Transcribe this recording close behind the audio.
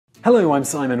Hello, I'm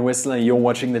Simon Whistler, you're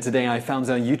watching the Today I Found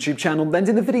Out YouTube channel, and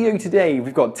in the video today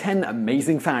we've got 10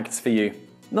 amazing facts for you.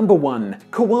 Number 1.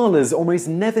 Koalas almost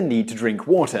never need to drink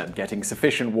water, getting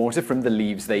sufficient water from the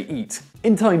leaves they eat.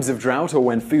 In times of drought or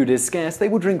when food is scarce, they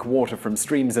will drink water from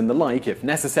streams and the like if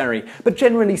necessary, but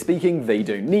generally speaking they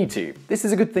don't need to. This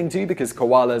is a good thing too because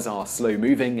koalas are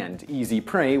slow-moving and easy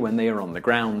prey when they are on the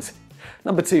ground.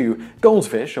 Number 2.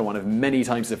 Goldfish are one of many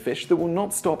types of fish that will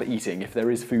not stop eating if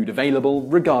there is food available,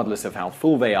 regardless of how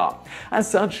full they are. As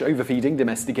such, overfeeding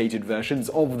domesticated versions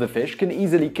of the fish can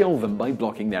easily kill them by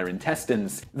blocking their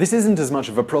intestines. This isn't as much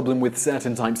of a problem with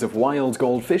certain types of wild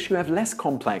goldfish who have less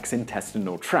complex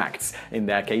intestinal tracts. In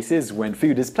their cases, when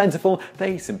food is plentiful,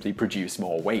 they simply produce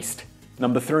more waste.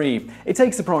 Number 3. It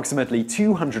takes approximately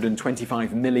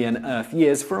 225 million Earth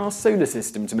years for our solar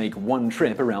system to make one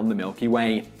trip around the Milky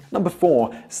Way. Number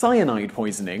 4. Cyanide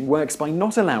poisoning works by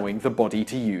not allowing the body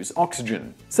to use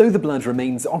oxygen. So the blood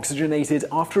remains oxygenated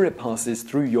after it passes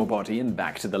through your body and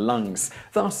back to the lungs.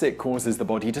 Thus, it causes the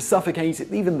body to suffocate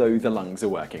even though the lungs are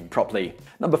working properly.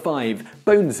 Number 5.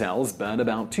 Bone cells burn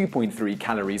about 2.3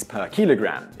 calories per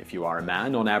kilogram. If you are a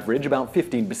man, on average, about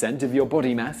 15% of your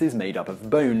body mass is made up of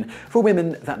bone. For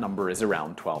women, that number is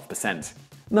around 12%.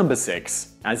 Number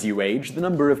 6. As you age, the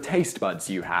number of taste buds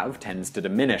you have tends to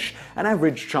diminish. An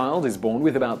average child is born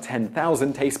with about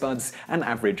 10,000 taste buds, an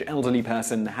average elderly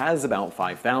person has about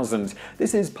 5,000.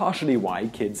 This is partially why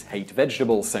kids hate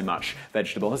vegetables so much.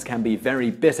 Vegetables can be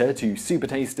very bitter to super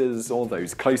tasters or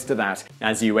those close to that.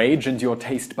 As you age and your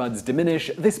taste buds diminish,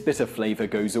 this bitter flavor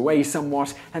goes away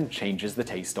somewhat and changes the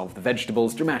taste of the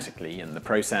vegetables dramatically in the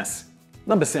process.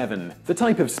 Number 7. The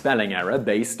type of spelling error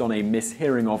based on a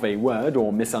mishearing of a word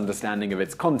or misunderstanding of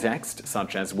its context,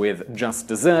 such as with just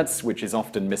desserts, which is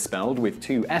often misspelled with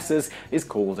 2 S's, is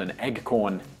called an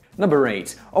eggcorn. Number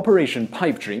 8. Operation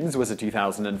Pipe Dreams was a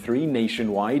 2003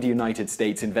 nationwide United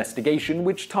States investigation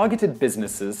which targeted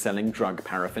businesses selling drug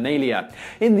paraphernalia.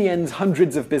 In the end,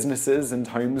 hundreds of businesses and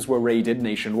homes were raided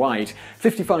nationwide.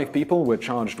 55 people were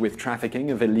charged with trafficking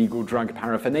of illegal drug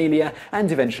paraphernalia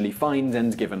and eventually fined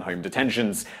and given home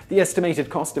detentions. The estimated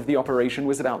cost of the operation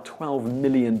was about $12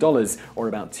 million, or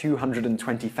about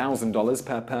 $220,000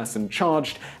 per person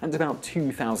charged, and about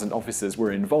 2,000 officers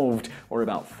were involved, or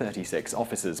about 36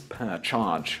 officers per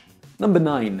charge. Number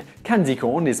 9. Candy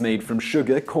corn is made from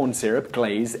sugar, corn syrup,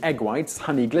 glaze, egg whites,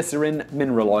 honey glycerin,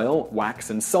 mineral oil, wax,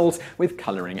 and salt with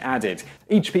coloring added.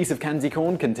 Each piece of candy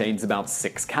corn contains about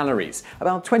 6 calories.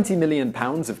 About 20 million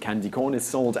pounds of candy corn is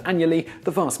sold annually,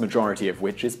 the vast majority of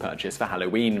which is purchased for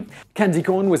Halloween. Candy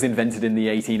corn was invented in the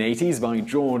 1880s by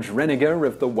George Renneger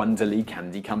of the Wonderly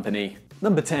Candy Company.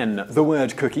 Number 10. The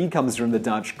word cookie comes from the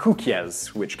Dutch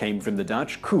koekjes, which came from the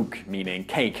Dutch koek, meaning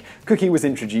cake. Cookie was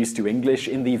introduced to English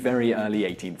in the very early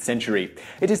 18th century.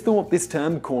 It is thought this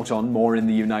term caught on more in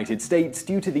the United States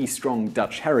due to the strong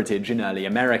Dutch heritage in early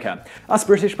America. Us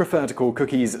British prefer to call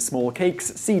cookies small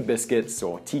cakes, seed biscuits,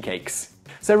 or tea cakes.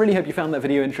 So I really hope you found that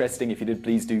video interesting. If you did,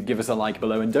 please do give us a like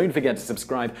below and don't forget to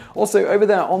subscribe. Also, over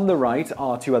there on the right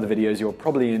are 2 other videos you'll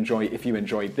probably enjoy if you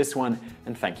enjoyed this one,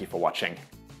 and thank you for watching.